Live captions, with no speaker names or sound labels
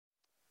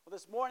Well,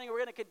 this morning we're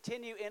going to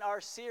continue in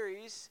our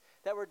series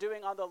that we're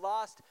doing on the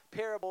lost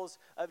parables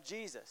of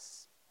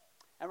Jesus.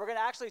 And we're going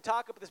to actually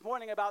talk this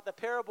morning about the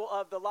parable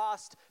of the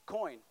lost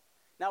coin.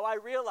 Now, I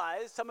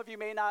realize some of you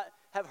may not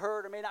have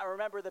heard or may not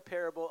remember the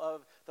parable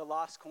of the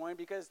lost coin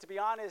because, to be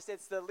honest,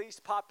 it's the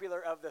least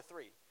popular of the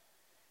three.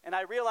 And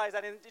I realize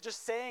that in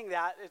just saying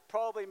that, it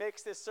probably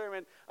makes this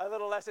sermon a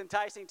little less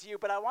enticing to you.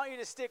 But I want you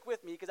to stick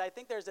with me because I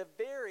think there's a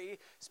very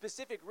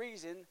specific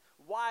reason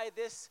why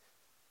this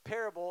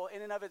parable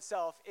in and of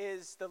itself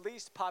is the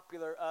least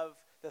popular of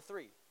the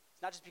three.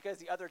 It's not just because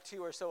the other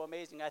two are so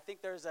amazing. I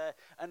think there's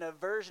an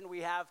aversion we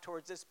have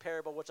towards this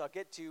parable, which I'll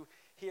get to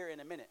here in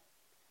a minute.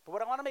 But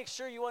what I want to make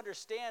sure you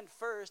understand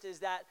first is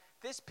that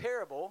this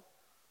parable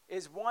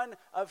is one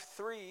of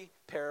three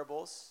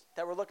parables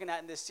that we're looking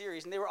at in this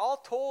series. And they were all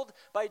told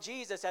by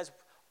Jesus as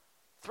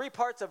three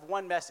parts of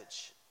one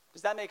message.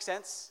 Does that make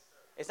sense?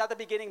 It's not the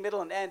beginning,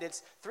 middle, and end.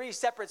 It's three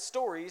separate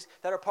stories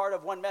that are part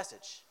of one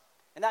message.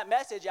 And that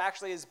message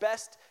actually is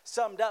best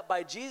summed up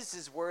by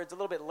Jesus' words a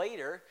little bit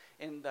later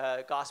in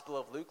the Gospel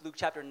of Luke, Luke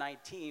chapter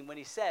 19, when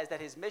he says that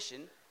his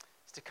mission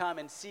is to come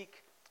and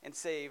seek and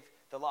save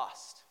the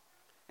lost.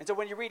 And so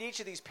when you read each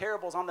of these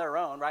parables on their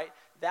own, right,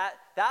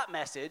 that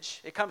message,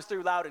 it comes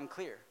through loud and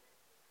clear,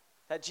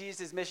 that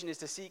Jesus' mission is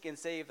to seek and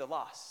save the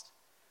lost.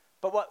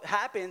 But what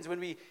happens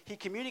when he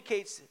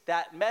communicates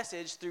that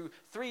message through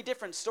three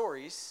different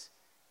stories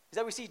is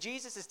that we see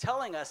Jesus is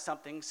telling us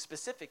something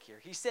specific here.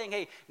 He's saying,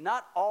 hey,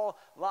 not all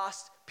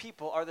lost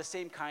people are the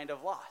same kind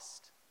of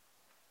lost.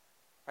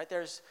 Right?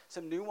 There's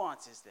some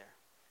nuances there.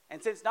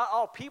 And since not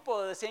all people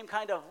are the same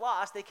kind of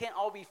lost, they can't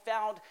all be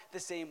found the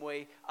same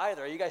way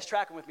either. Are you guys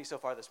tracking with me so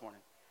far this morning?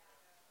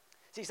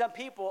 See, some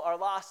people are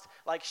lost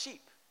like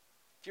sheep.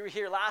 If you were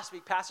here last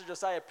week, Pastor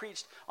Josiah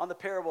preached on the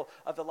parable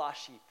of the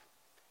lost sheep.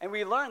 And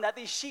we learned that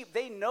these sheep,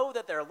 they know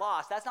that they're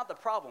lost. That's not the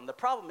problem. The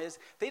problem is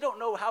they don't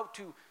know how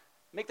to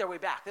make their way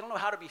back. They don't know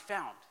how to be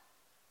found.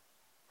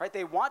 Right?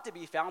 They want to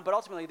be found, but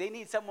ultimately they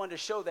need someone to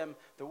show them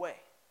the way.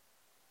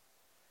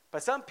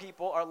 But some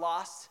people are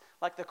lost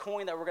like the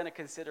coin that we're going to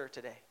consider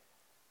today.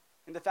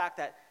 In the fact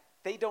that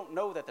they don't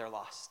know that they're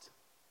lost.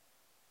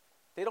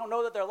 They don't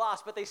know that they're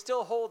lost, but they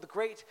still hold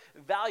great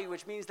value,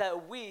 which means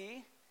that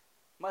we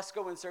must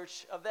go in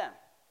search of them.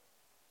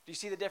 Do you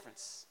see the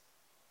difference?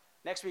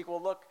 Next week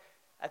we'll look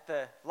at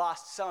the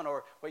lost son,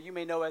 or what you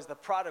may know as the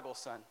prodigal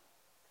son.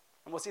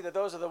 And we'll see that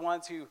those are the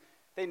ones who,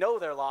 they know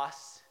they're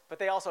lost, but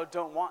they also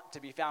don't want to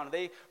be found.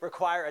 They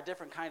require a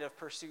different kind of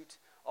pursuit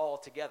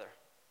altogether.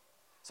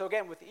 So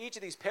again, with each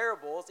of these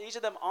parables, each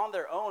of them on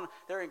their own,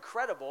 they're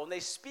incredible, and they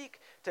speak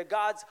to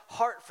God's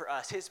heart for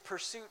us, his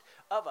pursuit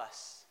of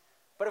us.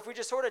 But if we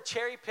just sort of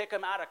cherry pick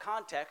them out of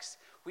context,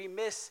 we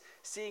miss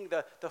seeing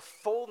the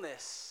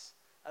fullness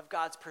of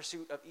God's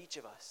pursuit of each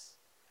of us.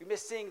 We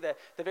miss seeing the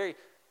very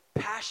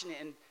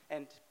passionate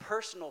and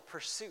personal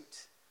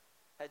pursuit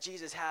that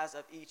Jesus has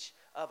of each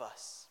of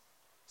us.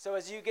 So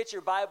as you get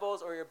your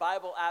Bibles or your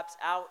Bible apps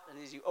out,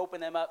 and as you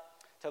open them up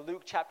to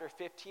Luke chapter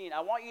 15, I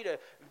want you to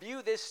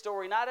view this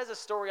story not as a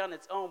story on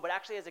its own, but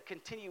actually as a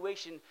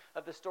continuation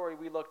of the story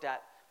we looked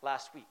at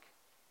last week.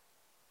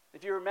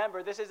 If you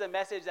remember, this is a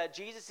message that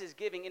Jesus is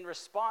giving in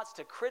response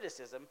to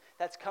criticism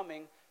that's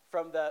coming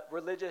from the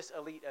religious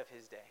elite of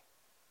his day.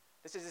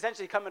 This is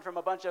essentially coming from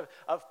a bunch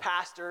of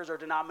pastors or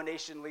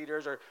denomination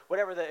leaders or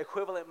whatever the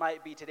equivalent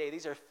might be today.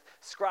 These are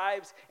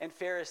scribes and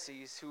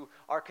Pharisees who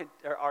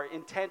are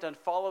intent on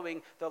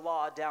following the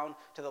law down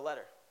to the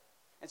letter.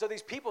 And so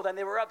these people then,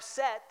 they were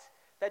upset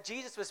that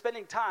Jesus was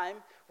spending time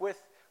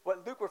with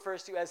what Luke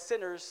refers to as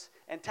sinners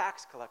and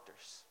tax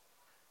collectors.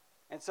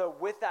 And so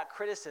with that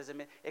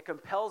criticism, it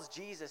compels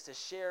Jesus to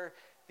share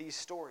these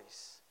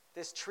stories,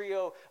 this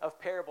trio of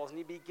parables. And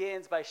he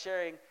begins by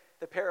sharing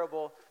the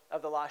parable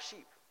of the lost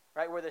sheep,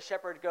 right? Where the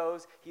shepherd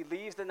goes, he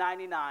leaves the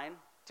 99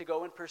 to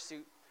go in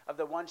pursuit of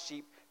the one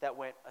sheep that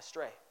went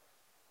astray.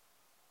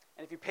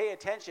 And if you pay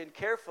attention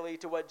carefully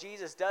to what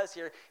Jesus does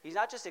here, he's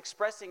not just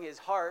expressing his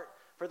heart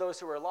for those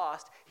who are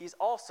lost, he's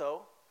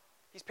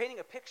painting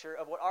a picture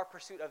of what our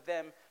pursuit of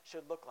them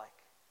should look like.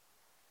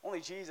 Only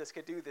Jesus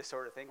could do this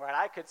sort of thing, right?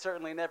 I could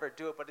certainly never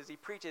do it, but as he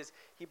preaches,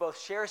 he both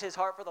shares his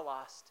heart for the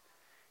lost,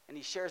 and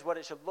he shares what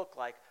it should look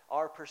like,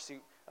 our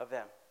pursuit of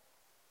them.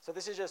 So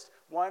this is just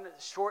one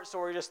short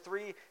story, just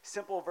three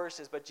simple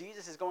verses, but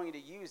Jesus is going to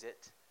use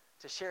it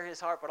to share his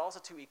heart, but also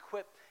to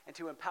equip and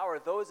to empower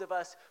those of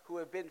us who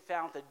have been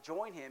found to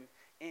join him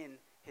in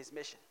his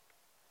mission.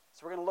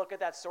 So we're going to look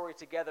at that story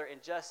together in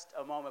just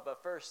a moment.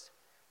 But first,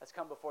 let's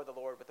come before the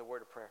Lord with a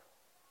word of prayer.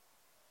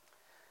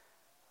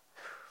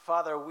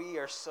 Father, we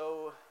are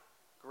so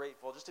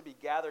grateful just to be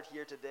gathered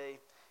here today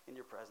in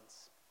your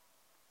presence.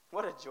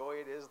 What a joy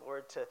it is,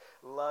 Lord, to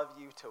love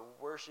you, to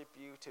worship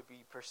you, to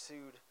be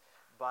pursued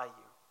by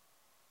you.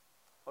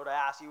 Lord, I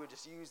ask you would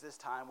just use this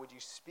time. Would you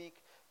speak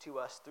to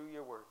us through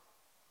your word?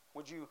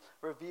 Would you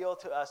reveal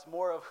to us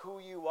more of who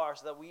you are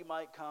so that we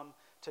might come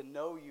to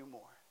know you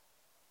more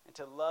and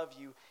to love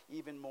you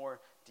even more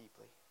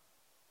deeply?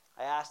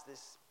 I ask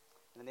this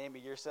in the name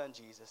of your son,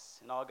 Jesus.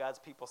 And all God's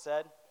people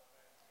said,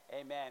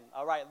 Amen.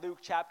 All right, Luke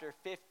chapter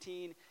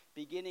 15,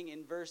 beginning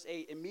in verse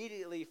 8,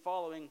 immediately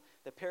following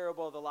the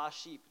parable of the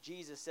lost sheep,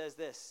 Jesus says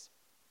this,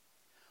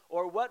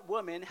 "Or what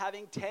woman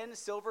having 10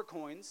 silver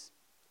coins,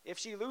 if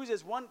she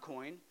loses one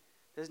coin,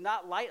 does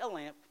not light a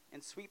lamp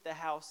and sweep the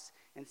house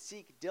and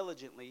seek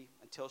diligently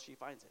until she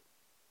finds it?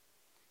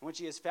 And when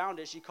she has found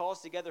it, she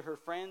calls together her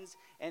friends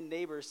and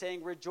neighbors,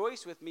 saying,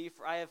 'Rejoice with me,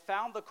 for I have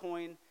found the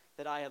coin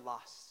that I had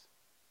lost.'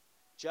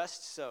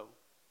 Just so,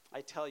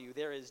 I tell you,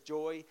 there is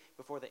joy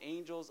before the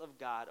angels of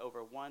God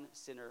over one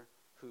sinner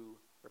who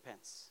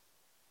repents."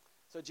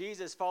 So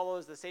Jesus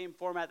follows the same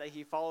format that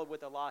he followed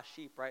with the lost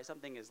sheep, right?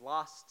 Something is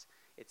lost,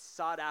 it's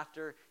sought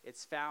after,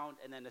 it's found,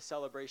 and then a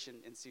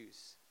celebration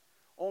ensues.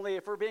 Only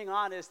if we're being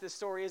honest, this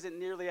story isn't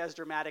nearly as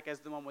dramatic as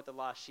the one with the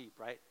lost sheep,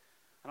 right?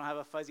 I don't have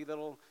a fuzzy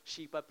little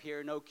sheep up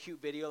here, no cute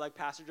video like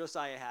Pastor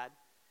Josiah had.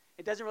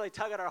 It doesn't really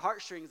tug at our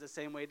heartstrings the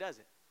same way, does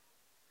it?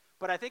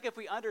 But I think if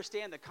we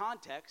understand the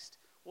context,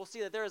 we'll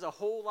see that there is a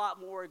whole lot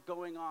more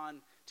going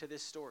on to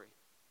this story.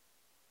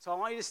 So I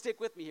want you to stick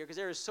with me here because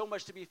there is so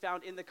much to be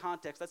found in the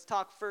context. Let's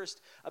talk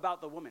first about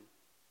the woman.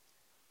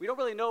 We don't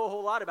really know a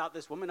whole lot about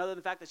this woman other than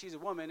the fact that she's a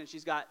woman and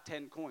she's got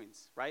 10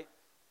 coins, right?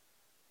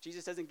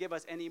 Jesus doesn't give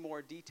us any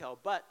more detail,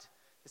 but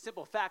the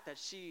simple fact that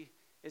she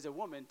is a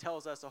woman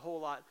tells us a whole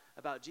lot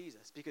about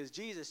Jesus because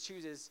Jesus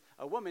chooses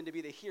a woman to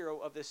be the hero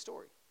of this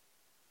story.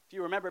 If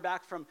you remember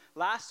back from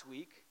last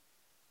week,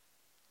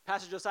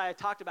 Pastor Josiah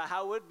talked about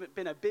how it would have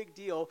been a big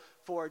deal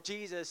for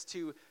Jesus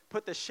to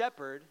put the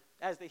shepherd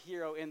as the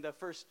hero in the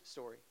first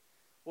story.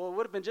 Well, it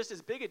would have been just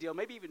as big a deal,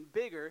 maybe even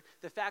bigger,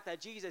 the fact that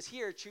Jesus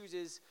here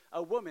chooses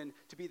a woman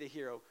to be the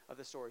hero of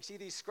the story. See,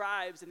 these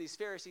scribes and these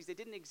Pharisees, they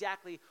didn't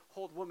exactly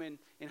hold women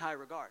in high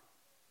regard.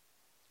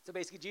 So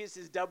basically, Jesus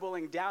is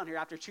doubling down here.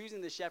 After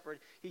choosing the shepherd,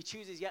 he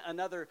chooses yet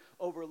another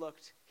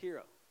overlooked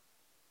hero.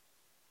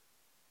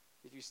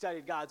 If you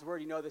studied God's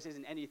word, you know this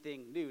isn't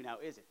anything new now,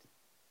 is it?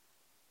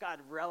 God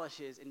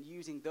relishes in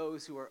using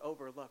those who are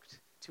overlooked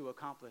to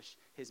accomplish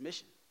his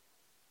mission.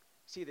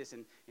 We see this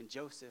in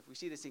Joseph. We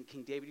see this in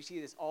King David. You see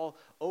this all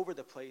over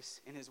the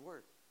place in his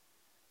word.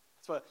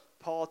 That's what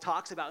Paul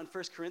talks about in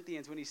 1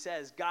 Corinthians when he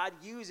says, God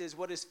uses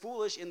what is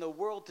foolish in the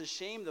world to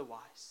shame the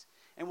wise,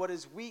 and what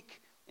is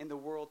weak in the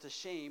world to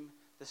shame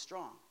the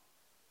strong.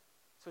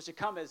 So it should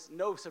come as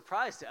no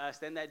surprise to us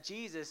then that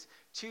Jesus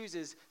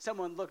chooses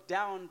someone looked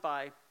down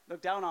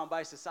on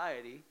by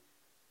society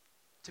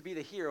to be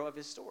the hero of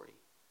his story.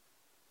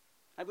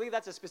 I believe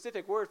that's a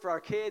specific word for our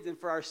kids and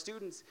for our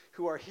students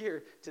who are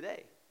here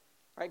today.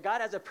 Right?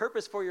 God has a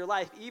purpose for your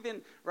life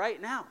even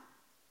right now.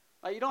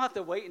 You don't have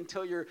to wait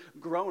until you're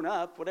grown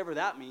up, whatever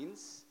that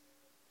means.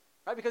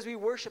 Right? Because we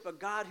worship a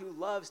God who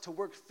loves to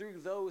work through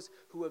those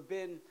who have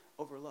been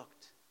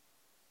overlooked.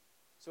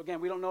 So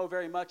again, we don't know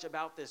very much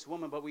about this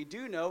woman, but we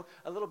do know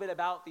a little bit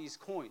about these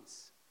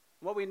coins.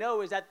 What we know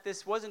is that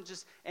this wasn't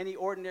just any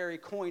ordinary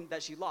coin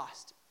that she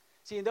lost.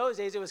 See, in those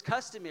days, it was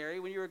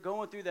customary when you were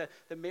going through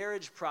the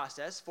marriage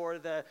process for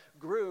the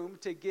groom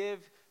to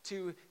give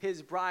to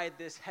his bride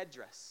this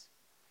headdress.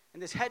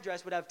 And this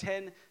headdress would have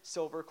 10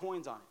 silver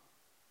coins on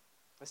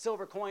it. The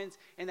silver coins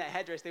in that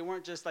headdress, they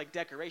weren't just like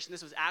decoration.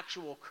 This was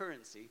actual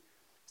currency.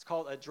 It's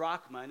called a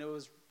drachma, and it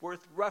was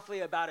worth roughly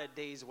about a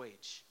day's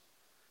wage.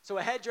 So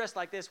a headdress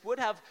like this would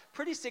have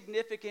pretty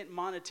significant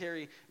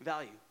monetary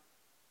value.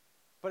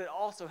 But it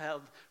also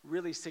held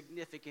really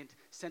significant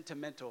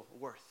sentimental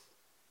worth.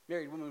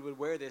 Married women would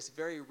wear this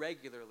very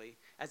regularly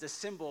as a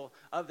symbol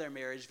of their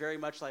marriage, very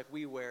much like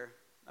we wear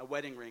a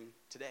wedding ring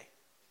today.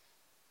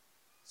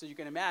 So you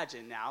can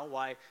imagine now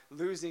why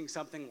losing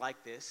something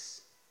like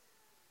this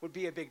would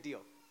be a big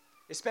deal,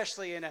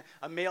 especially in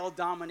a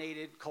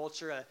male-dominated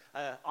culture,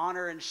 a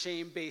honor and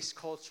shame-based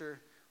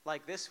culture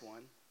like this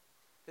one.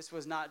 This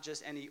was not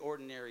just any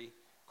ordinary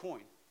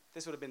coin.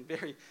 This would have been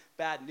very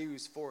bad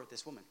news for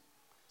this woman.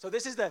 So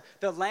this is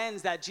the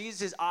lens that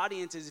Jesus'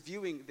 audience is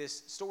viewing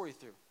this story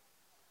through.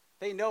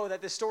 They know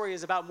that this story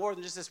is about more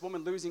than just this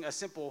woman losing a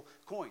simple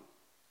coin.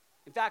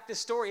 In fact, this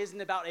story isn't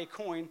about a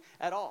coin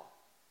at all.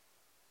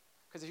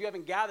 Because if you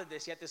haven't gathered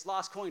this yet, this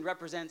lost coin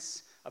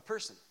represents a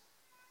person.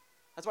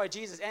 That's why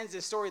Jesus ends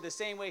this story the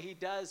same way he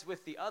does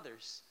with the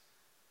others,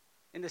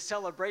 in the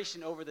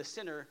celebration over the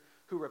sinner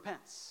who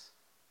repents.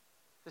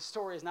 This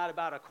story is not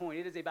about a coin.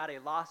 It is about a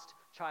lost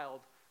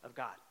child of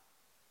God.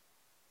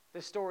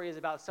 This story is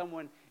about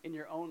someone in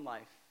your own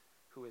life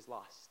who is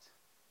lost.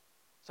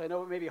 So I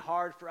know it may be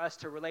hard for us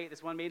to relate.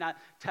 This one may not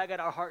tug at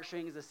our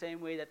heartstrings the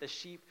same way that the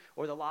sheep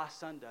or the lost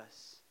son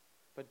does.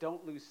 But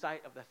don't lose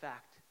sight of the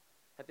fact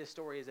that this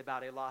story is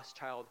about a lost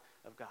child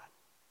of God.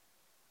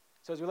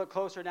 So as we look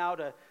closer now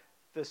to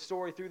the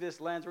story through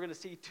this lens, we're going to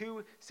see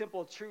two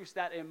simple truths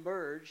that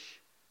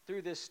emerge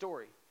through this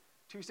story.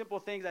 Two simple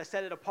things that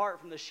set it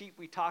apart from the sheep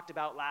we talked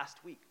about last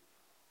week.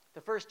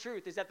 The first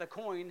truth is that the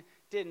coin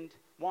didn't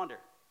wander.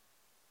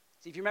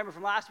 See, if you remember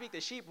from last week, the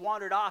sheep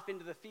wandered off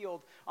into the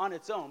field on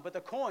its own, but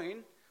the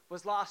coin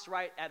was lost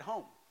right at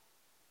home.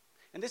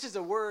 And this is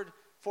a word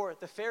for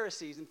the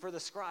Pharisees and for the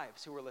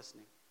scribes who were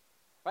listening,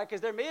 right?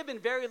 Because there may have been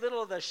very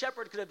little the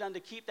shepherd could have done to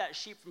keep that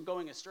sheep from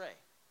going astray.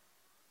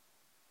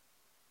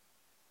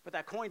 But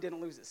that coin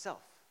didn't lose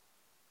itself.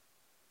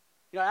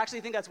 I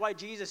actually think that's why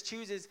Jesus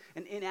chooses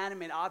an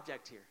inanimate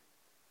object here,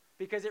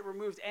 because it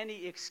removes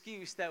any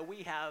excuse that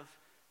we have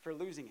for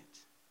losing it.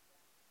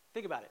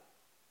 Think about it.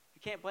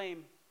 You can't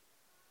blame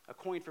a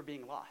coin for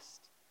being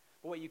lost.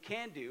 But what you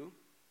can do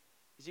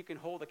is you can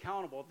hold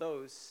accountable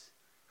those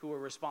who are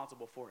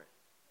responsible for it.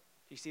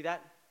 Do you see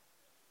that?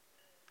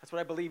 That's what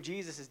I believe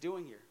Jesus is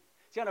doing here.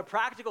 See, on a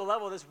practical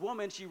level, this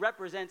woman, she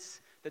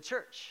represents the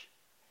church,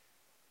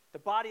 the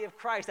body of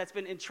Christ that's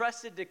been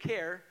entrusted to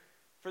care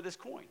for this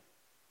coin.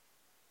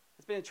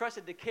 It's been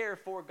entrusted to care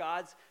for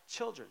God's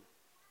children.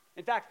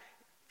 In fact,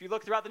 if you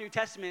look throughout the New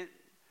Testament,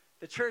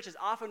 the church is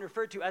often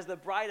referred to as the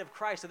bride of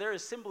Christ. So there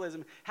is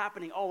symbolism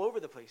happening all over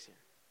the place here.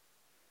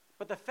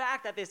 But the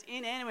fact that this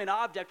inanimate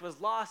object was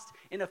lost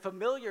in a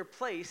familiar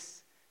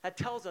place, that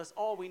tells us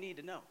all we need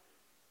to know.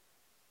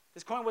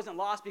 This coin wasn't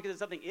lost because of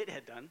something it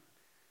had done.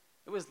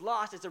 It was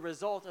lost as a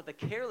result of the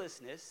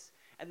carelessness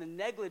and the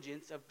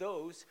negligence of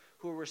those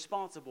who were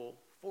responsible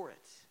for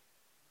it.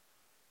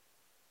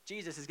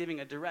 Jesus is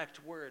giving a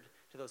direct word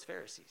to those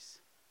Pharisees.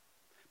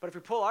 But if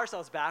we pull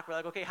ourselves back, we're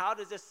like, okay, how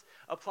does this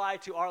apply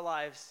to our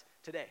lives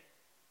today?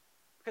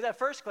 Because at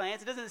first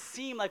glance, it doesn't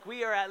seem like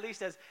we are at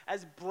least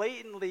as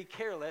blatantly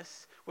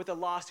careless with the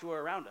lost who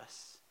are around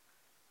us.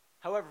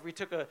 However, if we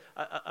took a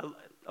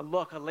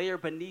look, a layer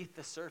beneath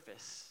the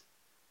surface,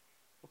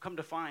 we'll come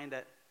to find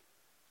that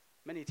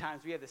many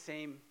times we have the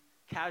same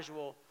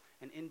casual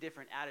and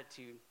indifferent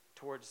attitude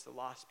towards the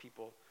lost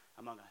people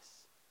among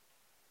us.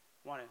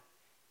 I want to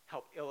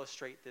help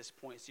illustrate this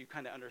point so you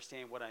kind of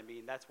understand what I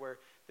mean. That's where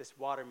this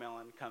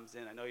watermelon comes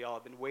in. I know y'all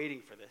have been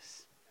waiting for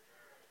this.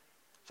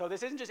 So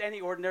this isn't just any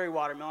ordinary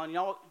watermelon.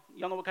 Y'all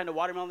know what kind of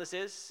watermelon this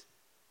is?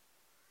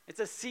 It's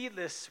a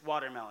seedless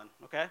watermelon,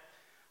 okay?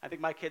 I think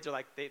my kids are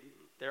like,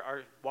 there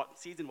are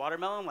seeds in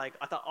watermelon? Like,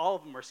 I thought all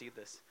of them were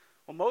seedless.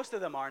 Well, most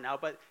of them are now,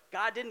 but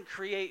God didn't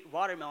create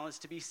watermelons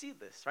to be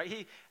seedless, right?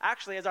 He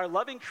actually, as our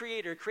loving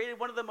creator, created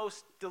one of the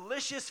most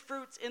delicious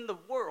fruits in the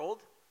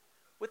world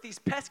with these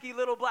pesky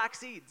little black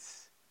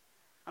seeds.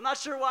 I'm not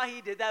sure why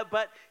he did that,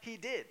 but he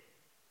did.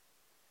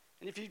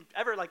 And if you've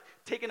ever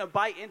taken a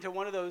bite into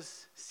one of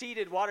those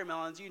seeded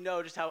watermelons, you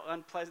know just how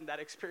unpleasant that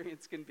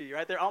experience can be,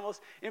 right? They're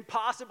almost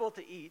impossible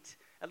to eat,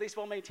 at least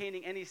while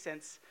maintaining any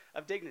sense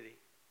of dignity.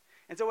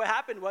 And so what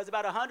happened was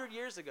about 100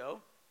 years ago,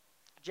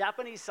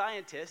 Japanese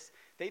scientists,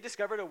 they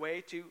discovered a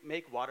way to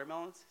make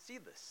watermelons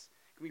seedless.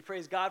 Can we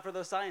praise God for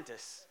those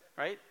scientists,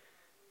 right?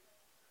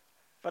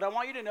 But I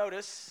want you to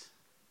notice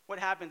what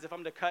happens if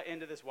I'm to cut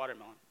into this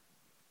watermelon.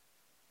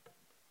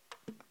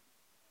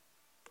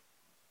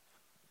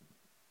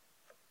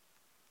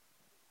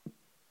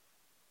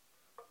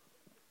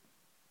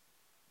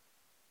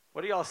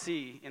 What do y'all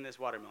see in this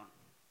watermelon?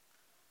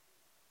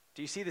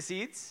 Do you see the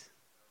seeds?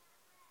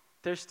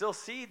 There's still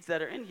seeds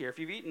that are in here. If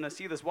you've eaten a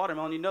seedless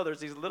watermelon, you know there's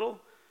these little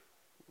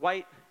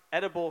white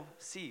edible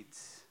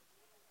seeds.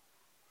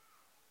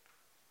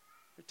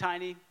 They're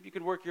tiny. You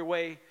can work your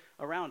way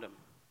around them.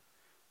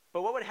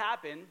 But what would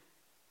happen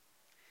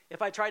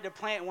if I tried to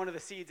plant one of the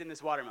seeds in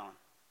this watermelon?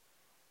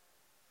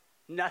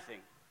 Nothing,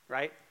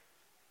 right?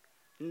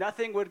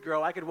 Nothing would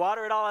grow. I could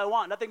water it all I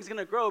want. Nothing's going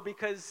to grow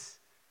because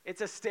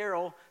it's a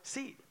sterile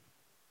seed.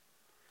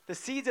 The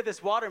seeds of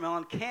this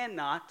watermelon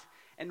cannot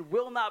and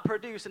will not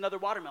produce another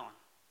watermelon.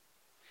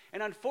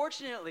 And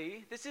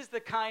unfortunately, this is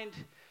the kind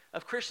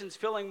of Christians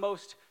filling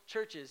most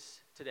churches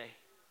today.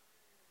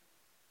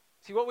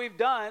 See, what we've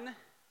done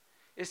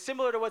is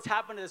similar to what's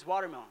happened to this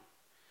watermelon.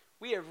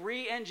 We have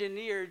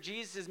re-engineered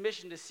Jesus'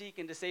 mission to seek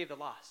and to save the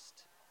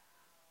lost.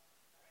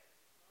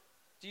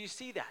 Do you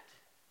see that?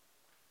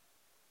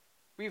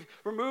 We've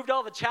removed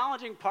all the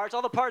challenging parts,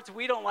 all the parts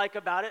we don't like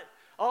about it,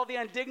 all the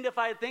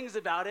undignified things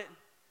about it.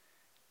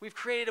 We've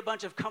created a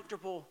bunch of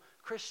comfortable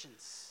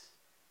Christians.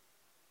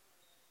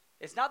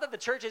 It's not that the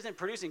church isn't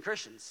producing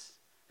Christians.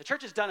 The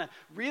church has done a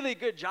really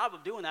good job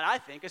of doing that, I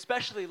think,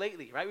 especially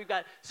lately, right? We've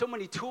got so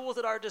many tools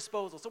at our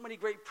disposal, so many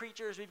great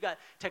preachers. We've got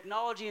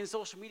technology and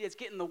social media. It's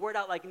getting the word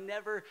out like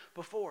never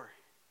before.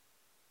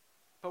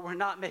 But we're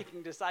not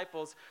making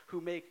disciples who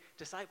make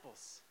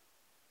disciples.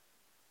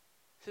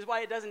 This is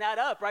why it doesn't add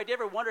up, right? Do you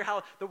ever wonder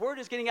how the word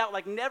is getting out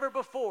like never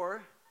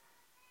before,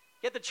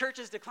 yet the church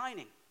is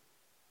declining?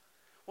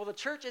 Well, the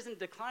church isn't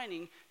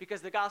declining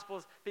because the gospel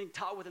is being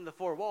taught within the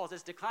four walls.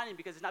 It's declining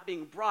because it's not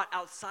being brought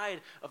outside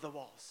of the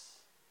walls.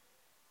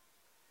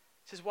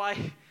 This is why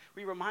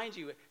we remind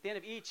you at the end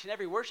of each and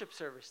every worship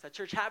service that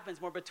church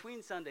happens more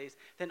between Sundays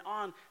than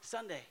on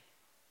Sunday.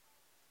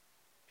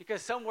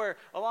 Because somewhere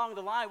along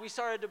the line, we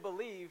started to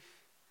believe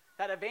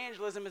that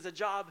evangelism is a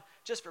job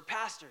just for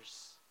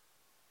pastors,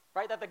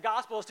 right? That the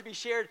gospel is to be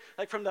shared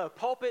like from the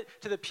pulpit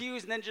to the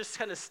pews and then just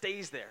kind of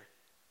stays there.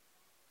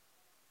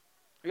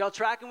 Are y'all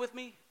tracking with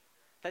me?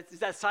 Is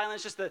that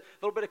silence just a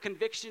little bit of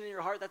conviction in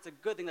your heart? That's a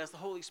good thing. That's the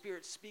Holy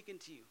Spirit speaking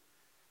to you.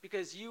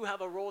 Because you have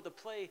a role to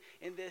play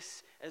in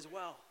this as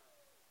well.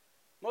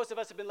 Most of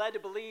us have been led to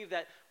believe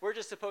that we're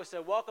just supposed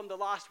to welcome the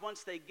lost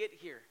once they get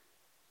here.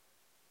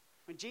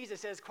 When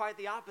Jesus says quite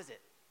the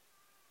opposite.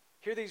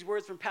 Hear these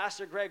words from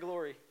Pastor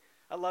Laurie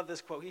I love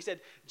this quote. He said,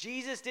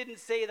 Jesus didn't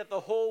say that the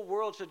whole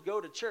world should go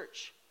to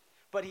church,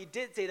 but he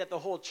did say that the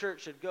whole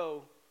church should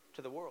go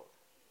to the world.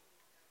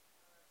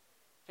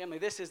 Family,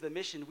 this is the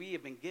mission we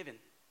have been given.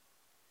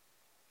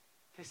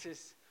 This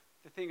is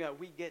the thing that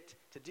we get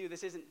to do.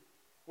 This isn't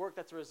work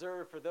that's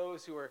reserved for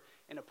those who are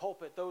in a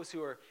pulpit, those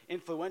who are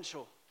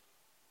influential.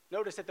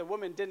 Notice that the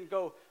woman didn't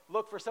go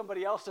look for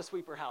somebody else to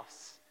sweep her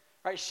house,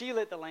 right? She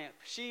lit the lamp.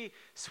 She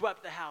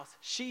swept the house.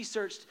 She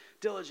searched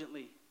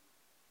diligently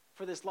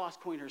for this lost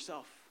coin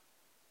herself.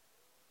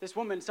 This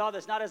woman saw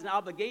this not as an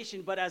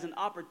obligation, but as an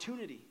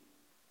opportunity.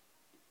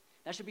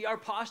 That should be our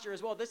posture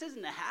as well. This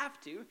isn't a have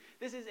to.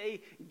 This is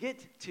a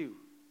get to.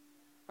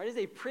 Right? It is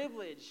a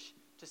privilege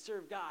to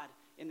serve God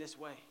in this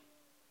way.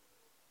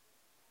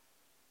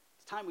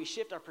 It's time we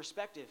shift our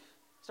perspective.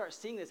 Start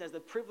seeing this as the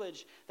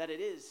privilege that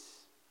it is.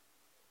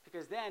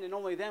 Because then and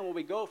only then will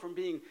we go from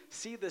being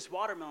seedless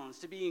watermelons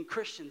to being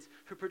Christians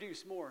who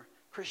produce more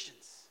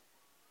Christians.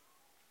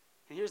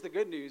 And here's the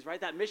good news, right?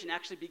 That mission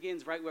actually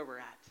begins right where we're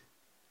at.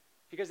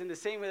 Because in the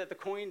same way that the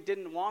coin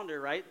didn't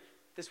wander, right?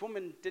 This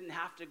woman didn't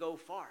have to go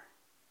far.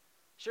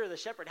 Sure, the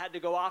shepherd had to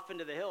go off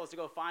into the hills to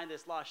go find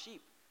this lost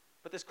sheep.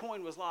 But this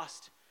coin was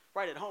lost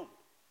right at home.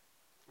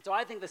 So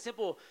I think the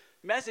simple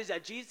message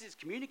that Jesus is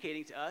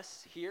communicating to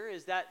us here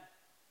is that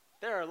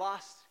there are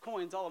lost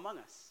coins all among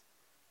us.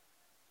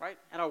 Right?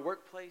 At our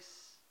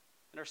workplace,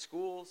 in our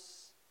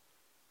schools.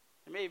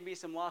 There may even be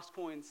some lost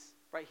coins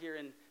right here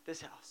in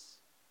this house.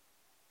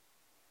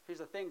 Here's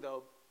the thing,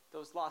 though.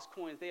 Those lost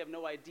coins, they have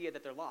no idea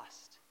that they're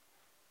lost.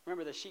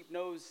 Remember, the sheep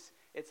knows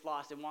it's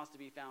lost and wants to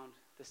be found.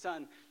 The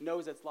son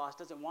knows it's lost,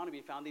 doesn't want to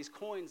be found. These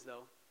coins,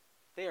 though,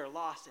 they are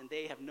lost and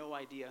they have no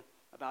idea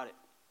about it.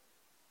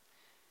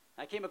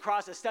 I came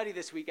across a study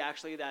this week,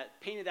 actually, that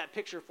painted that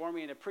picture for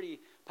me in a pretty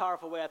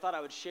powerful way. I thought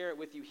I would share it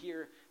with you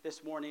here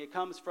this morning. It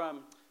comes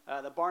from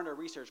the Barna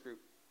Research Group.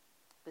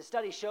 The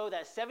study showed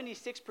that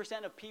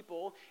 76% of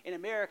people in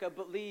America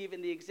believe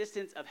in the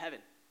existence of heaven.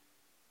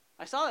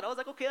 I saw it. I was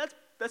like, okay,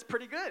 that's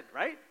pretty good,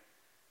 right?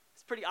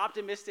 It's a pretty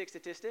optimistic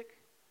statistic.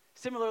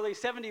 Similarly,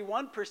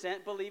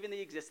 71% believe in the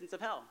existence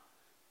of hell.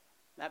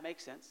 That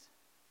makes sense.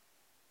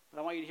 But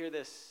I want you to hear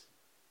this.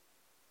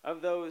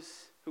 Of those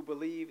who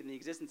believe in the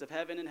existence of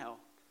heaven and hell,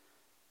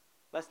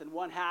 less than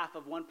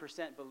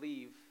 0.5%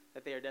 believe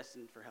that they are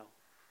destined for hell.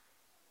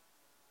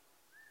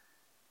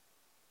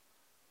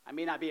 I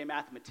may not be a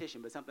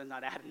mathematician, but something's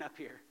not adding up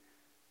here.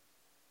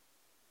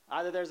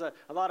 Either there's a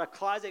lot of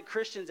closet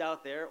Christians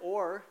out there,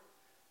 or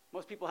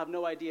most people have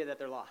no idea that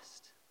they're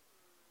lost.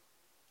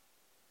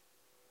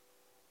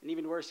 And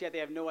even worse yet, they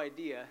have no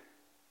idea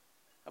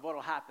of what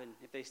will happen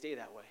if they stay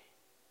that way.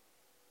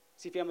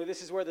 See, family,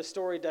 this is where the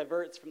story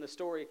diverts from the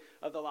story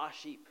of the lost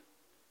sheep.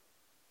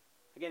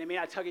 Again, it may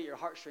not tug at your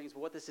heartstrings, but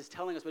what this is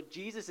telling us, what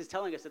Jesus is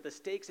telling us, that the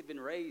stakes have been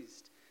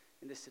raised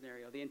in this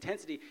scenario. The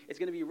intensity is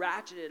going to be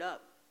ratcheted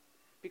up.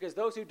 Because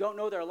those who don't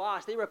know they're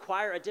lost, they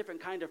require a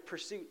different kind of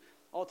pursuit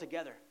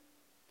altogether.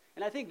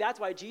 And I think that's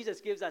why Jesus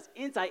gives us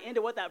insight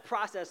into what that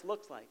process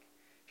looks like.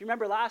 If you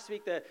remember last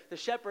week, the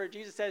shepherd,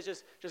 Jesus says,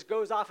 just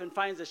goes off and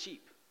finds a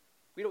sheep.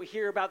 We don't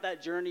hear about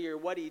that journey or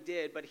what he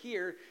did, but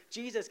here,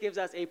 Jesus gives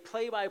us a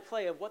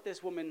play-by-play of what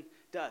this woman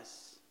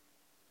does.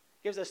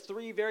 Gives us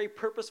 3 very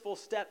purposeful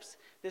steps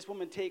this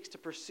woman takes to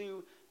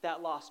pursue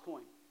that lost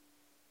coin.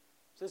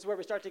 So this is where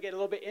we start to get a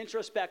little bit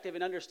introspective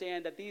and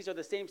understand that these are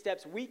the same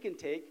steps we can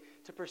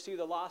take to pursue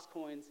the lost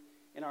coins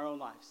in our own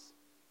lives.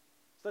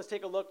 So let's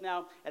take a look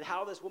now at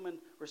how this woman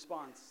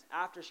responds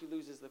after she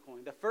loses the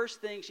coin. The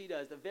first thing she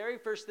does, the very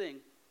first thing,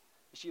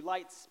 is she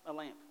lights a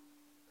lamp.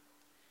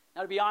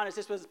 Now, to be honest,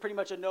 this was pretty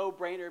much a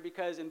no-brainer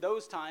because in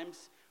those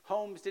times,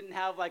 homes didn't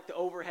have like the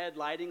overhead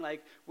lighting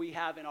like we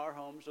have in our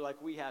homes or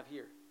like we have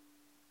here.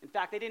 In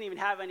fact, they didn't even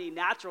have any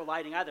natural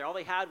lighting either. All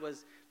they had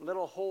was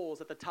little holes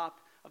at the top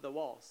of the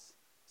walls.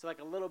 So like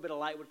a little bit of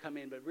light would come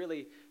in, but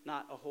really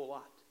not a whole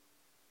lot.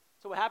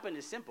 So what happened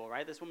is simple,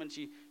 right? This woman,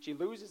 she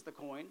loses the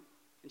coin,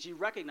 and she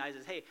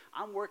recognizes, hey,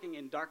 I'm working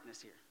in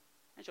darkness here.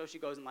 And so she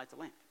goes and lights a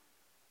lamp.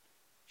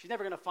 She's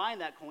never going to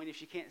find that coin if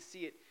she can't see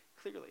it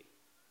clearly.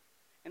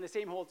 And the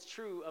same holds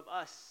true of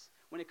us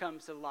when it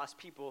comes to the lost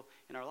people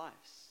in our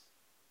lives,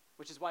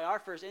 which is why our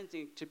first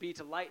instinct should be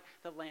to light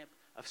the lamp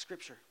of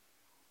Scripture,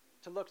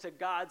 to look to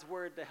God's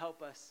word to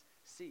help us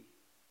see.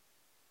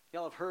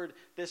 Y'all have heard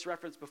this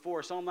reference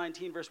before. Psalm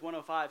 19, verse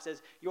 105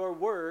 says, "Your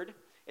word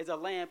is a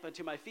lamp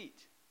unto my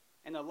feet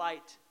and a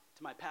light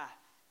to my path."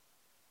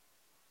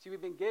 See,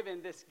 we've been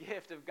given this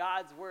gift of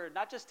God's word,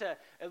 not just to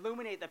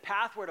illuminate the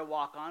path we're to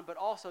walk on, but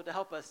also to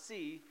help us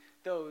see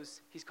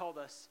those he's called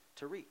us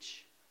to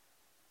reach.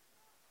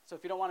 So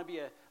if you don't want to be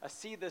a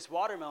seedless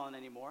watermelon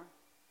anymore,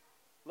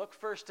 look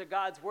first to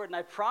God's word, and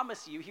I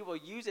promise you, he will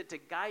use it to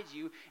guide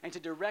you and to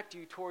direct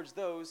you towards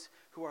those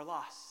who are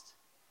lost.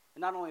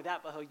 And not only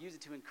that, but he'll use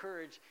it to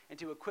encourage and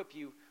to equip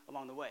you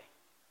along the way.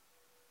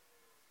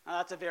 Now,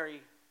 that's a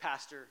very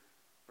pastor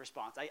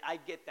response. I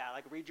get that.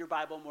 Like, read your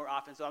Bible more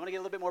often. So I'm going to get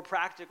a little bit more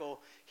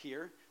practical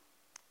here.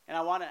 And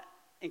I want to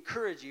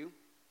encourage you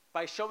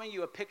by showing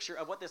you a picture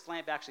of what this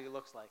lamp actually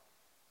looks like.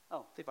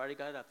 Oh, they've already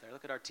got it up there.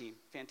 Look at our team.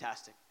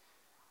 Fantastic.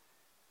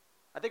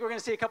 I think we're going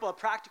to see a couple of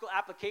practical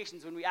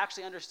applications when we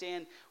actually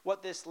understand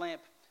what this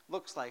lamp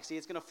looks like. See,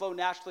 it's going to flow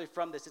naturally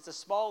from this. It's a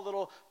small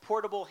little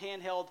portable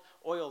handheld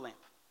oil lamp.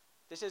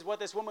 This is what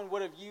this woman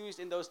would have used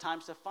in those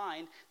times to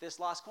find this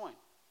lost coin.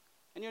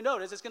 And you'll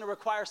notice it's going to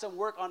require some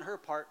work on her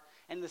part.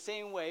 And in the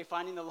same way,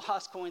 finding the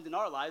lost coins in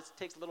our lives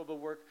takes a little bit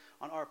of work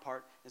on our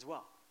part as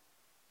well.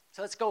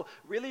 So let's go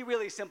really,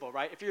 really simple,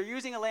 right? If you're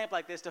using a lamp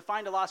like this to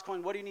find a lost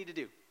coin, what do you need to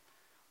do?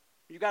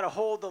 You got to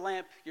hold the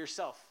lamp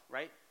yourself,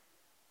 right?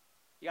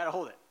 You got to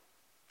hold it.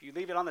 If you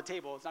leave it on the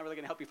table, it's not really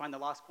going to help you find the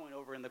lost coin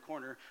over in the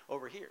corner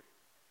over here.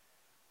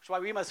 Which is why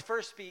we must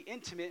first be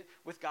intimate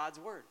with God's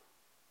word.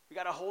 We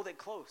got to hold it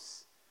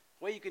close.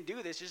 The way you can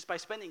do this is just by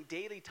spending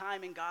daily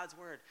time in God's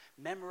word,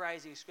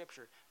 memorizing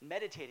scripture,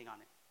 meditating on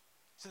it.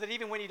 So that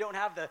even when you don't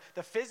have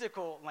the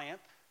physical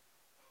lamp,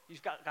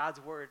 you've got God's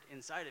word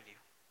inside of you.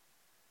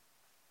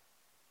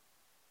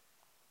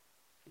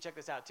 And check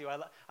this out too.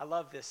 I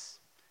love this.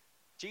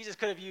 Jesus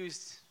could have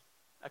used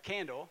a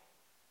candle,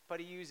 but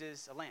he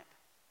uses a lamp.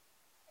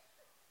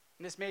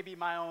 And this may be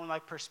my own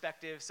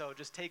perspective, so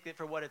just take it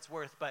for what it's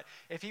worth. But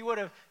if he would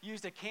have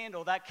used a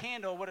candle, that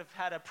candle would have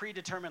had a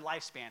predetermined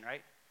lifespan,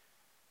 right?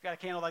 You got a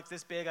candle like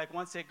this big,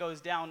 once it goes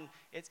down,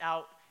 it's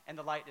out and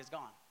the light is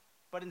gone.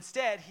 But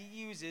instead, he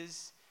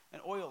uses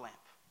an oil lamp.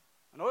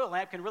 An oil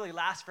lamp can really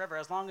last forever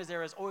as long as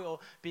there is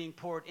oil being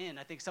poured in.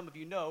 I think some of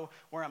you know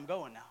where I'm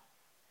going now.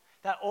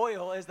 That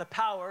oil is the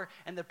power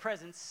and the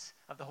presence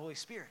of the Holy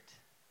Spirit.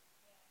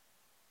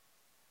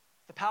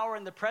 The power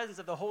and the presence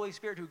of the Holy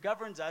Spirit who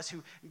governs us,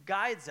 who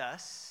guides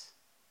us,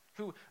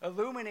 who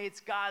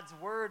illuminates God's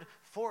word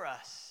for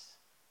us.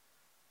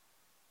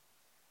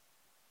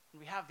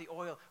 When we have the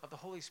oil of the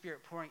Holy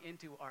Spirit pouring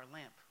into our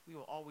lamp, we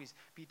will always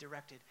be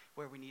directed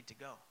where we need to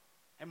go.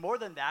 And more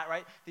than that,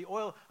 right, the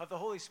oil of the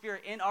Holy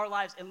Spirit in our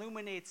lives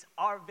illuminates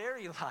our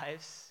very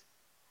lives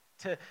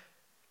to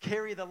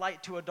carry the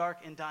light to a dark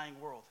and dying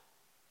world.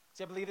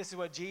 See, I believe this is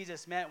what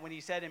Jesus meant when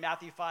he said in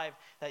Matthew 5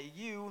 that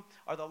you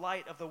are the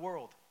light of the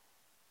world.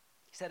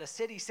 He said, a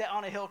city set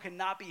on a hill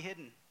cannot be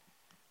hidden,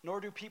 nor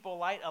do people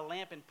light a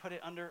lamp and put it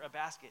under a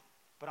basket,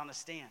 but on a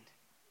stand.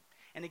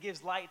 And it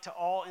gives light to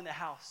all in the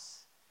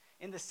house.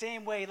 In the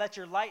same way, let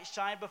your light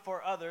shine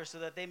before others so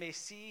that they may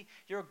see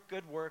your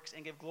good works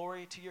and give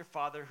glory to your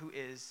Father who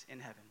is in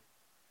heaven.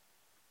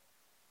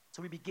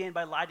 So we begin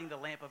by lighting the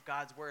lamp of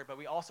God's word, but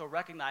we also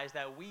recognize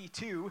that we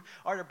too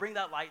are to bring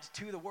that light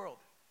to the world.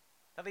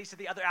 That leads to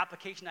the other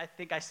application I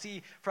think I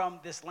see from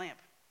this lamp.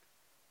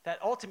 That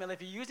ultimately,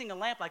 if you're using a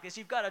lamp like this,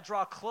 you've got to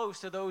draw close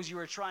to those you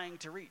are trying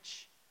to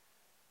reach.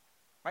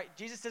 Right?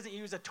 Jesus doesn't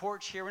use a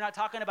torch here. We're not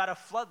talking about a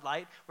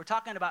floodlight. We're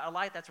talking about a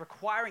light that's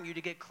requiring you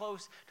to get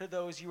close to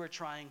those you are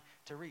trying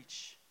to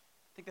reach.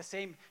 I think the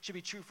same should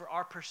be true for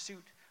our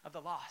pursuit of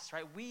the lost,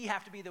 right? We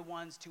have to be the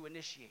ones to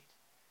initiate.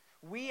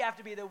 We have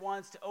to be the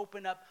ones to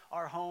open up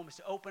our homes,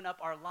 to open up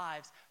our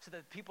lives, so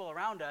that people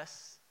around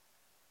us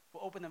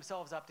will open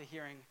themselves up to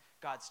hearing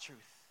God's truth.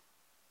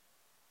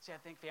 See, I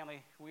think,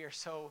 family, we are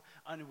so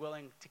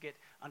unwilling to get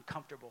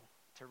uncomfortable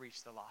to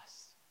reach the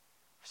lost.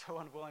 We're so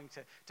unwilling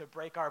to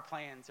break our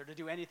plans or to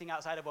do anything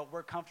outside of what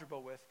we're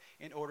comfortable with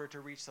in order to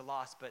reach the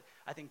lost. But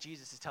I think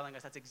Jesus is telling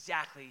us that's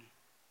exactly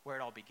where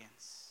it all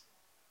begins.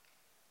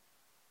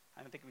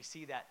 I don't think we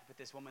see that with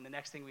this woman. The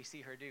next thing we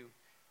see her do,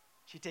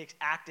 she takes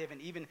active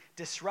and even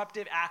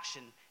disruptive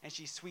action, and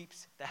she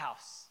sweeps the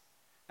house.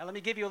 Now, let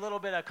me give you a little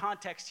bit of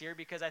context here,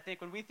 because I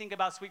think when we think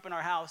about sweeping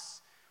our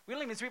house, we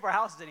don't even sweep our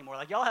houses anymore.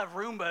 Y'all have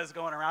Roombas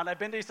going around. I've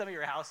been to some of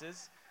your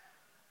houses,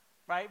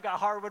 right? We've got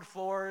hardwood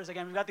floors.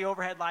 Again, we've got the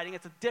overhead lighting.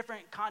 It's a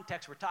different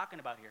context we're talking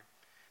about here.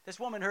 This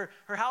woman, her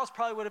house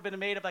probably would have been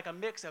made of a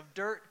mix of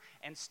dirt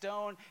and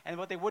stone, and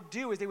what they would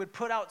do is they would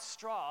put out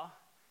straw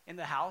in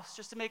the house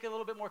just to make it a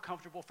little bit more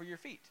comfortable for your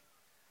feet.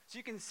 So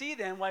you can see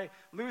then why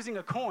losing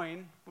a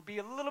coin would be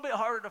a little bit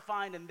harder to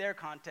find in their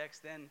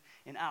context than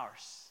in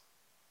ours.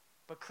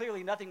 But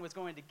clearly nothing was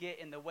going to get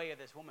in the way of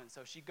this woman.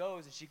 So she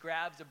goes and she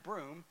grabs a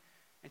broom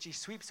and she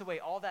sweeps away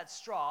all that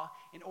straw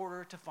in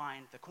order to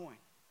find the coin.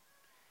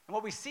 And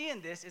what we see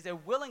in this is a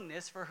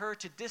willingness for her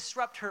to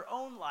disrupt her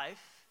own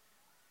life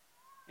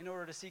in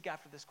order to seek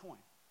after this coin.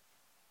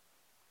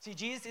 See,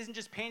 Jesus isn't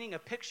just painting a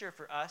picture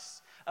for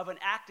us of an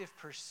active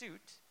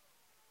pursuit.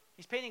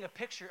 He's painting a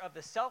picture of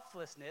the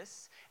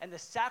selflessness and the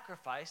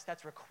sacrifice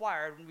that's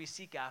required when we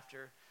seek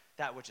after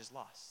that which is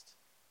lost.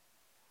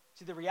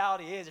 See, the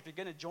reality is, if you're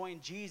going to join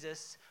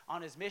Jesus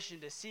on his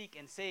mission to seek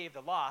and save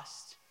the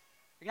lost,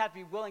 you're going to have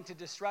to be willing to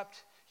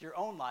disrupt your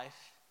own life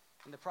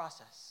in the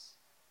process.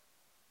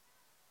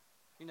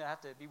 You're going to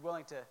have to be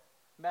willing to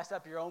mess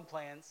up your own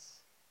plans,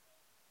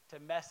 to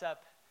mess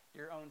up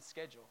your own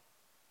schedule.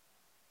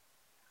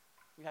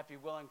 You have to be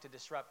willing to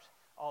disrupt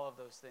all of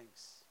those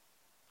things.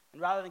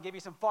 And rather than give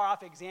you some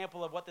far-off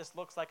example of what this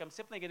looks like, I'm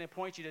simply going to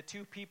point you to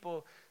two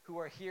people who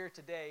are here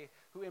today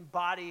who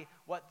embody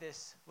what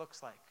this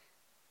looks like.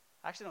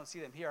 I actually don't see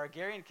them here. Are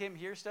Gary and Kim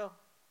here still?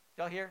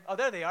 Y'all here? Oh,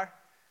 there they are.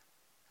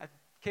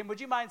 Kim, would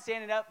you mind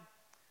standing up?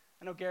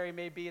 I know Gary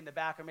may be in the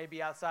back or may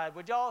be outside.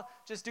 Would y'all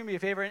just do me a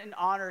favor and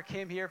honor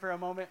Kim here for a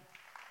moment?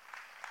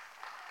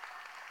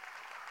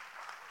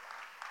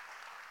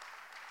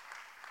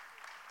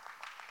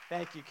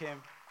 Thank you,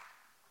 Kim.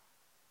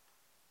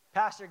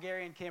 Pastor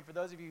Gary and Kim, for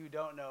those of you who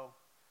don't know,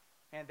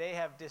 and they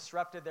have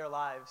disrupted their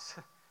lives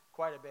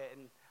quite a bit.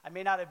 And I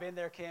may not have been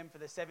there, Kim, for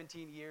the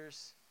 17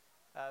 years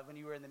when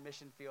you were in the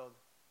mission field,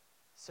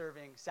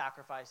 serving,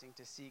 sacrificing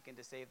to seek and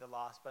to save the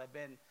lost. But I've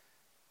been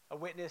a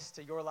witness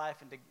to your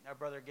life and to our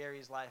brother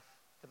Gary's life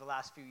for the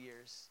last few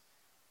years.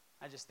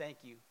 I just thank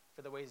you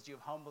for the ways that you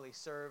have humbly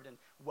served and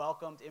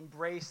welcomed,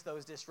 embraced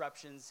those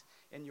disruptions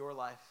in your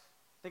life.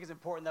 I think it's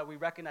important that we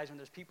recognize when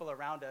there's people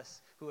around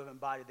us who have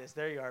embodied this.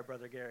 There you are,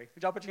 Brother Gary.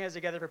 Would y'all put your hands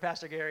together for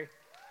Pastor Gary?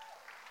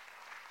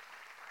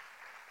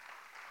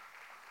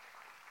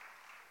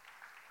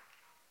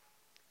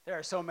 There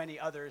are so many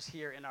others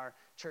here in our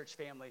church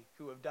family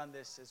who have done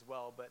this as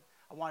well, but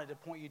I wanted to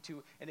point you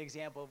to an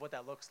example of what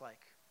that looks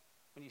like.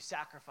 When you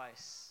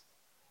sacrifice,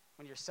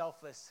 when you're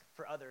selfless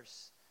for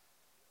others.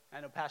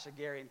 I know Pastor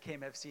Gary and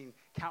Kim have seen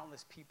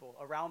countless people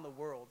around the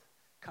world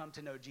come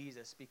to know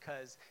Jesus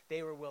because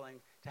they were willing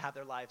to have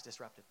their lives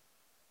disrupted.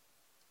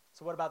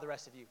 So what about the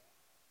rest of you?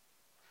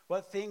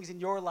 What things in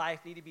your life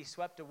need to be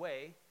swept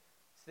away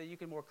so that you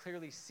can more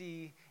clearly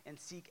see and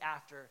seek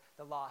after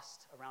the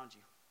lost around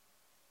you?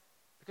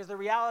 Because the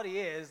reality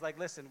is,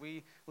 listen,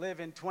 we live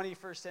in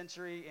 21st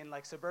century in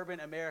suburban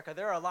America.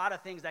 There are a lot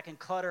of things that can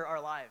clutter our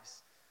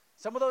lives.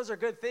 Some of those are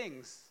good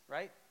things,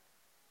 right?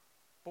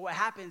 But what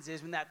happens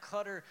is when that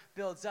clutter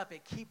builds up,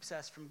 it keeps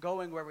us from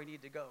going where we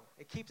need to go.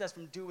 It keeps us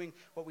from doing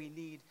what we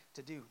need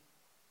to do.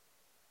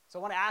 So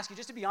I want to ask you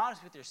just to be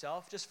honest with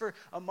yourself, just for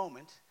a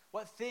moment,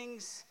 what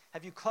things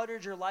have you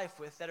cluttered your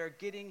life with that are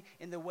getting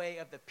in the way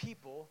of the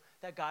people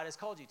that God has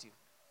called you to?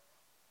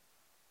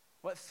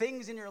 What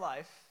things in your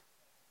life,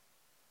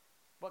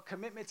 what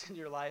commitments in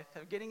your life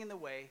are getting in the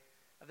way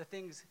of the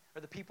things or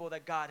the people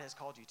that God has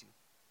called you to?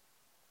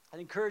 I'd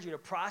encourage you to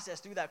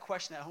process through that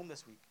question at home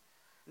this week.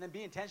 And then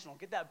be intentional.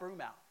 Get that broom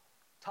out.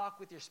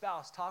 Talk with your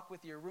spouse. Talk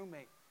with your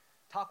roommate.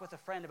 Talk with a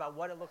friend about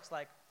what it looks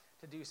like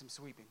to do some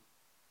sweeping.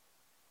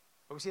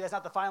 But we see that's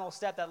not the final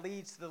step that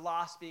leads to the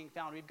lost being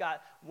found. We've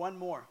got one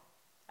more.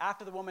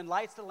 After the woman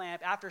lights the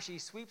lamp, after she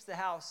sweeps the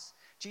house,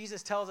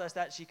 Jesus tells us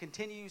that she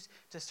continues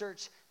to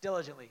search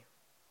diligently.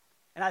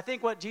 And I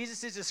think what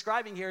Jesus is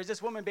describing here is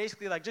this woman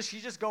basically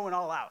she's just going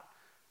all out.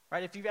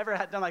 Right? If you've ever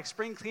done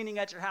spring cleaning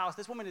at your house,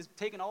 this woman is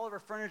taking all of her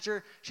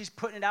furniture, she's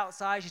putting it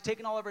outside, she's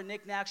taking all of her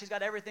knickknacks, she's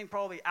got everything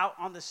probably out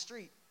on the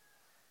street.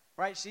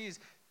 Right?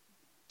 She's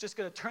just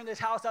going to turn this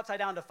house upside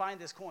down to find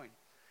this coin.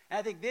 And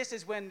I think this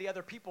is when the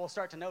other people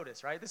start to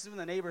notice, right? This is when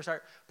the neighbors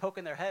start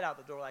poking their head out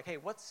the door like, hey,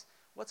 what's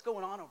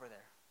going on over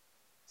there?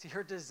 See,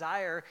 her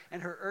desire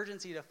and her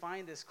urgency to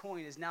find this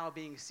coin is now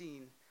being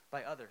seen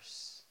by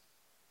others.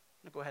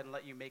 I'm going to go ahead and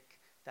let you make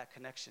that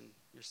connection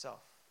yourself.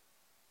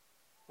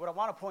 What I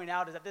want to point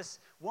out is that this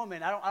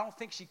woman, I don't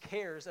think she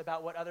cares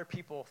about what other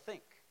people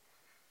think.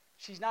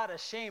 She's not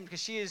ashamed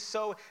because she is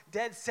so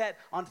dead set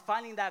on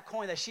finding that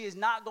coin that she is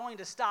not going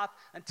to stop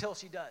until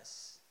she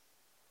does.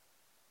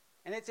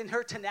 And it's in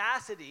her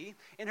tenacity,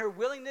 in her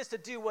willingness to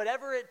do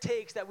whatever it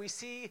takes that we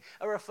see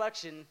a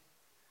reflection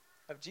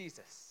of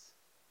Jesus.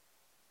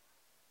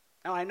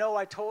 Now, I know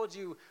I told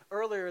you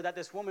earlier that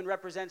this woman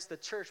represents the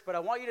church, but I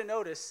want you to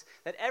notice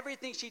that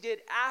everything she did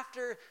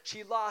after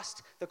she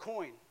lost the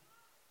coin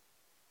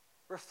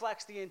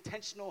reflects the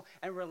intentional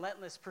and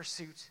relentless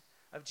pursuit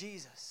of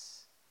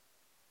Jesus.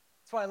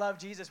 That's why I love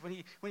Jesus when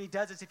he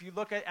does this. If you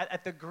look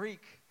at the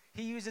Greek,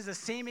 he uses the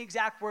same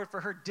exact word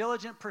for her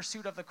diligent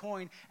pursuit of the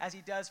coin as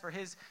he does for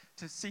his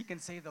to seek and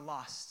save the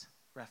lost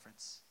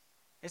reference.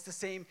 It's the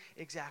same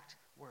exact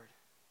word.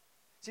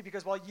 See,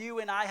 because while you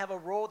and I have a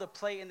role to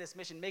play in this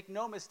mission, make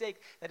no mistake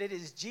that it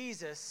is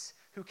Jesus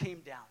who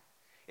came down.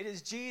 It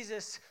is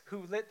Jesus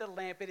who lit the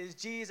lamp. It is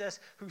Jesus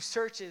who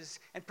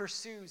searches and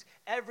pursues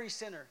every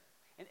sinner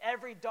in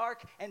every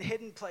dark and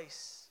hidden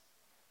place.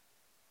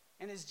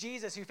 And it's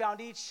Jesus who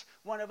found each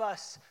one of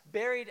us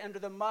buried under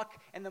the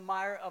muck and the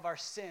mire of our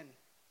sin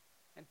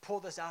and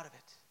pulled us out of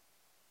it.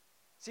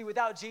 See,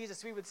 without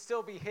Jesus, we would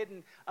still be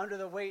hidden under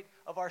the weight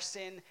of our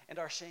sin and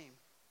our shame,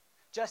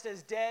 just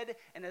as dead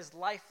and as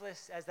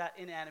lifeless as that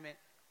inanimate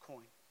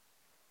coin.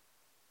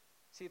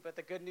 See, but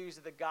the good news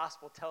of the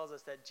gospel tells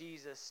us that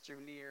Jesus drew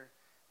near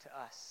to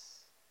us,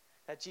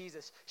 that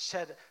Jesus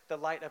shed the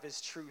light of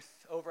his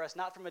truth over us,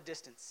 not from a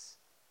distance,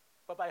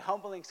 but by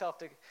humbling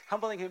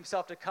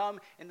himself to come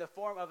in the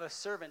form of a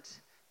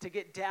servant, to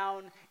get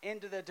down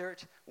into the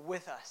dirt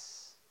with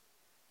us,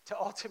 to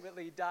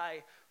ultimately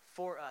die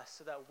for us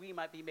so that we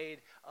might be made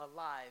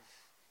alive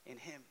in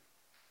him.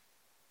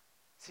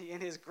 See,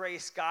 in his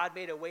grace, God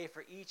made a way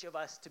for each of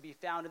us to be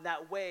found, and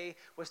that way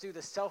was through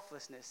the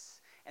selflessness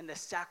and the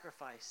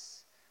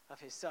sacrifice of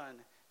his son,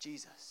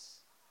 Jesus.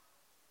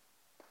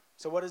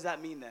 So what does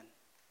that mean then?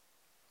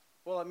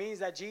 Well, it means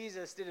that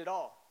Jesus did it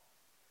all.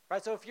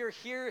 Right? So if you're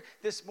here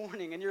this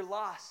morning and you're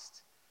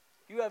lost,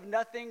 you have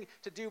nothing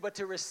to do but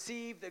to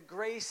receive the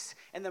grace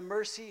and the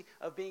mercy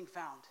of being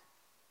found.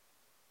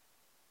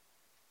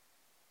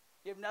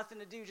 You have nothing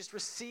to do. Just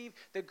receive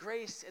the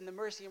grace and the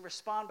mercy and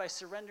respond by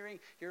surrendering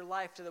your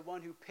life to the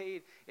one who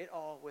paid it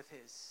all with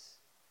his.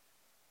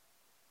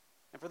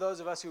 And for those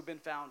of us who've been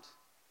found,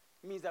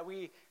 it means that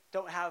we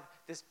don't have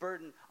this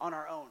burden on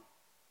our own.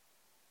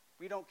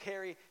 We don't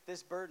carry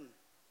this burden.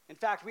 In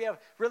fact, we have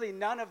really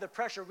none of the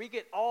pressure. We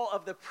get all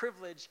of the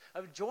privilege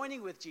of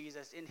joining with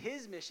Jesus in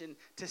his mission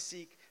to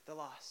seek the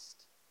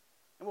lost.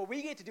 And what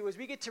we get to do is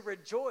we get to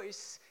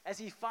rejoice as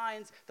he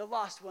finds the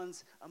lost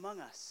ones among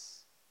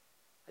us.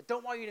 I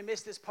don't want you to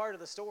miss this part of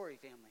the story,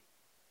 family.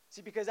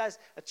 See, because as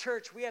a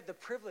church, we have the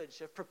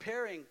privilege of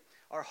preparing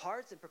our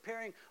hearts and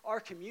preparing our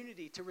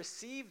community to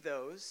receive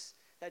those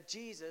that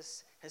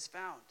Jesus has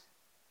found,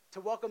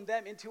 to welcome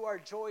them into our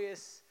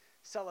joyous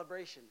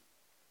celebration.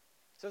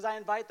 So as I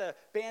invite the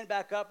band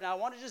back up now, I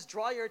want to just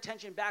draw your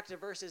attention back to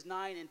verses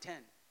 9 and 10.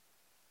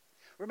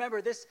 Remember,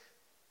 this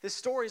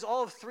story is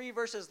all of 3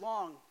 verses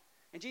long,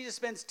 and Jesus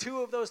spends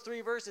 2 of those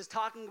 3 verses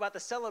talking about the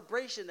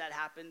celebration that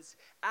happens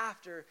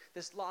after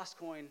this lost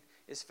coin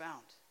is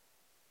found.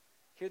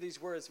 Hear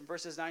these words from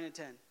verses 9 and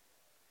 10. It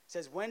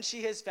says, when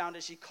she has found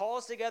it, she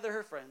calls together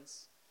her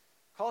friends,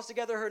 calls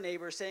together her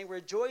neighbors, saying,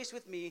 rejoice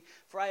with me,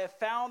 for I have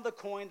found the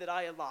coin that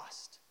I had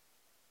lost.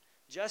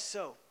 Just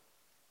so,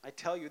 I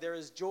tell you, there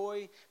is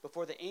joy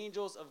before the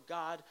angels of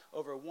God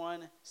over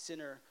one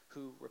sinner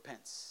who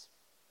repents.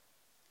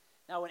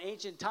 Now, in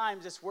ancient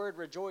times, this word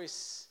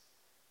rejoice,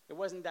 it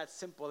wasn't that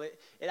simple. It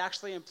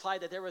actually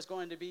implied that there was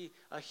going to be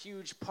a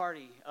huge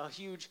party, a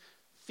huge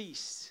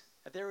feast,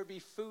 that there would be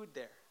food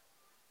there.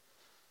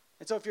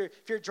 And so if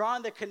you're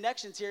drawing the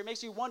connections here, it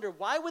makes you wonder,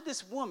 why would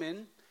this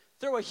woman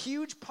throw a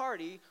huge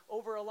party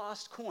over a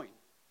lost coin?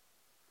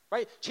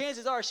 Right?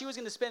 Chances are she was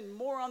going to spend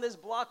more on this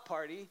block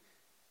party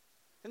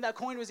than that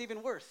coin was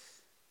even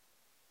worth.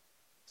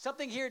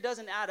 Something here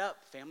doesn't add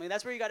up, family.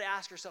 That's where you got to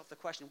ask yourself the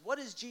question, what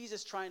is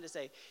Jesus trying to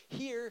say?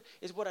 Here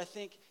is what I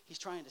think he's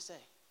trying to say.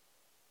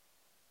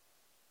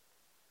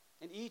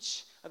 In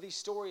each of these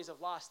stories of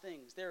lost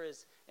things, there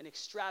is an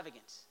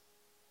extravagant,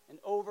 an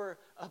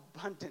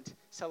overabundant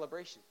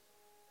celebration.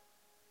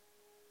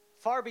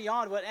 Far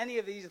beyond what any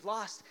of these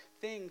lost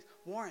things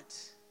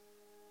warrant.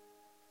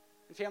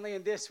 And family,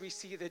 in this we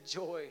see the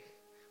joy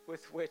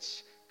with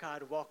which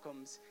God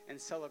welcomes and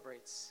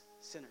celebrates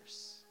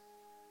sinners.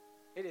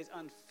 It is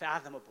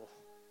unfathomable.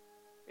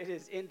 It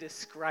is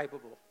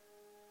indescribable.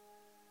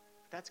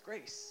 That's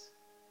grace.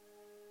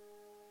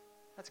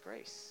 That's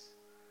grace.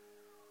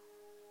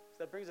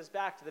 So that brings us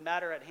back to the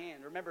matter at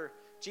hand. Remember,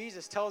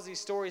 Jesus tells these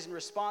stories in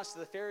response to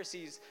the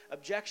Pharisees'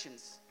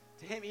 objections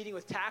to him eating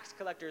with tax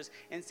collectors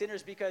and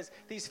sinners, because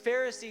these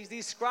Pharisees,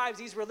 these scribes,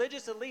 these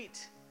religious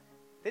elite,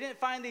 they didn't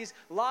find these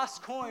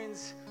lost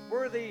coins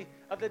worthy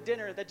of the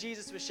dinner that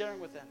Jesus was sharing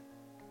with them.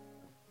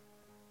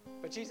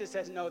 But Jesus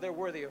says, no, they're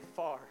worthy of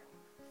far,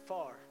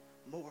 far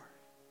more.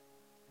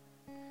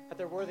 That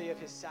they're worthy of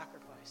his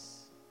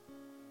sacrifice.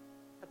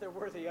 That they're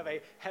worthy of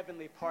a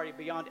heavenly party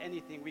beyond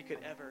anything we could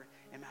ever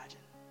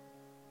imagine.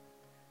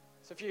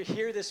 So if you're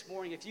here this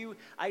morning, if you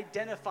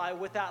identify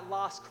with that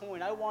lost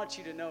coin, I want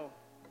you to know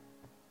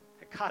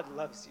that God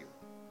loves you.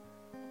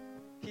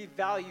 He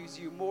values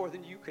you more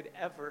than you could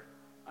ever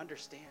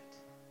understand.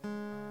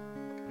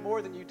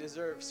 More than you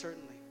deserve,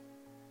 certainly.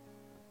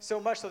 So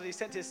much so that he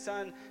sent his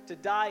son to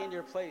die in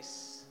your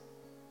place.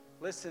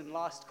 Listen,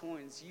 lost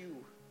coins, you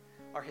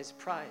are his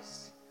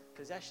prized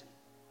possession.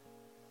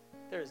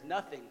 There is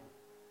nothing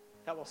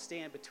that will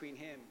stand between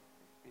him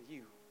and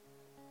you.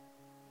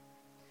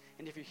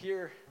 And if you're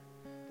here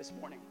this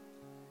morning,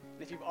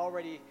 and if you've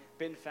already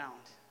been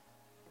found,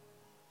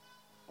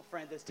 well,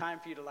 friend, it's time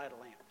for you to light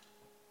a lamp.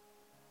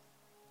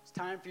 It's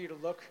time for you to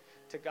look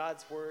to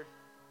God's word.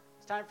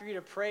 It's time for you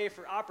to pray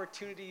for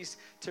opportunities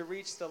to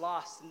reach the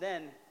lost. And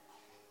then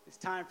it's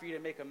time for you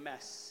to make a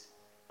mess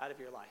out of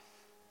your life.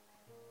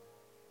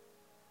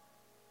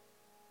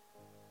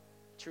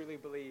 Truly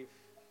believe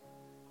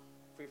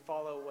if we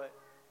follow what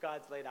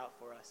God's laid out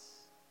for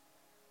us,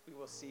 we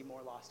will see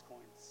more lost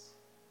coins.